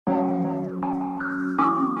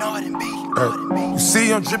You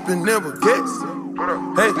see I'm drippin' never guess.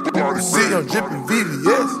 Hey, you see I'm drippin'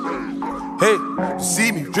 VVS. Hey, you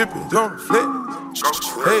see me drippin' don't reflect.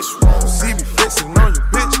 Hey, you see me flexin' on your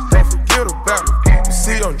bitch, you can't forget about me. You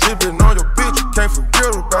see I'm drippin' on your bitch, you can't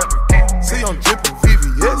forget about me. See I'm drippin'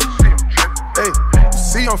 VVS. Hey, you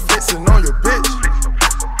see I'm flexin' on your bitch.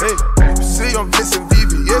 Hey, you see I'm flexin'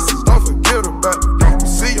 VVS, don't forget about me. You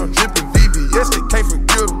see I'm drippin' VVS, they can't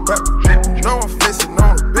forget about me. You know I'm flexin'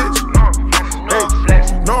 on a bitch. Hey,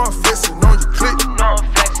 know I'm flexin' on your clique.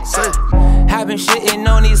 I've been shitting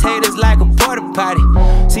on these haters like a porta potty.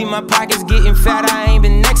 See my pockets getting fat, I ain't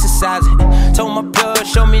been exercising. Told my plug,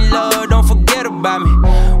 show me love, don't forget about me.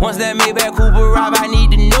 Once that Maybach Cooper arrive, I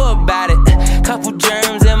need to know about it. Couple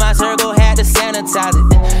germs in my circle, had to sanitize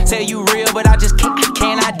it. Say you real, but I just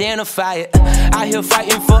can't identify it. Out here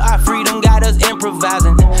fighting for our freedom, got us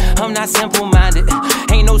improvising. I'm not simple-minded,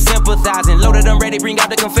 ain't no sympathizing. Loaded, I'm ready, bring out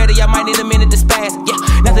the confetti, I might need a minute to spaz.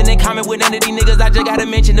 Yeah, nothing in common with none of these niggas, I just gotta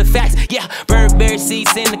mention the facts. Yeah, Burberry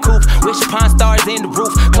seats in the coupe, Wish Pawn stars in the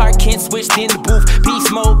roof, Clark Kent switched in the booth,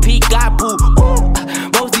 Beast Mode, Peak, got boo.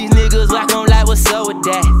 Most these niggas like I'm like, what's up with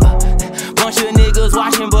that? Bunch of niggas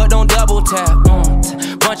watching but don't double tap.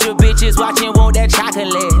 Bunch of bitches watching, want that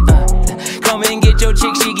chocolate. Come and get your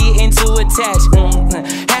chick, she getting too attached.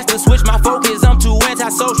 Has to switch my focus, I'm too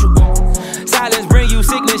antisocial. Silence bring you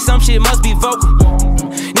sickness, some shit must be vocal.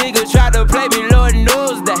 Niggas try to play me, Lord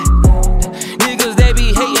knows that. Niggas they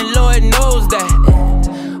be hating, Lord knows that.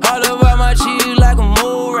 All about my cheese like a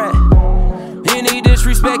mole rat. Any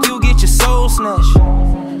disrespect, you get your soul snatched.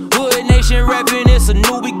 Hood Nation rapping, it's a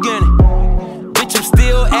new beginning. Bitch, I'm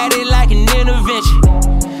still at it like an intervention.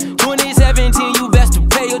 2017, you best to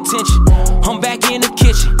pay attention. I'm back in the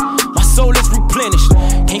kitchen, my soul is replenished.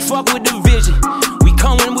 Can't fuck with the vision, we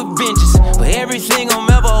coming with vengeance. But everything I'm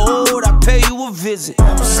ever owed, I pay you a visit.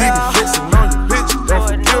 You see me flexin' on your bitch, you can't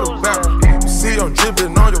forget about me. You see I'm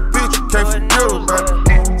drippin' on your bitch, you can't forget about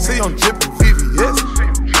me. See I'm drippin' VVS.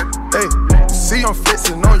 Hey, you see I'm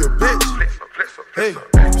flexin' on your bitch. Hey,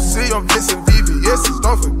 you see I'm flexin' VVS,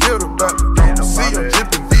 don't forget about me. You see I'm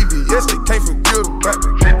drippin' VVS, they can't forget about me.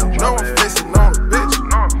 You know I'm flexin' on a bitch.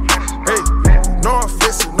 Hey, you know I'm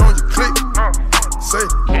flexin' on your clique. Say,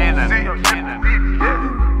 see I'm drippin' VVS.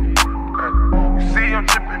 You see I'm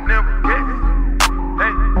drippin' never get it.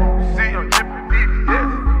 Hey, you see I'm drippin' VVS.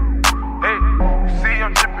 Hey, you see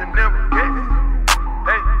I'm drippin' never get it.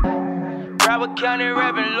 Hey, Broward County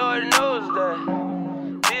rapping, Lord knows that.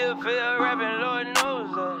 DFL rapping, Lord knows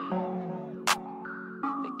that.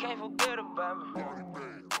 They can't forget about me.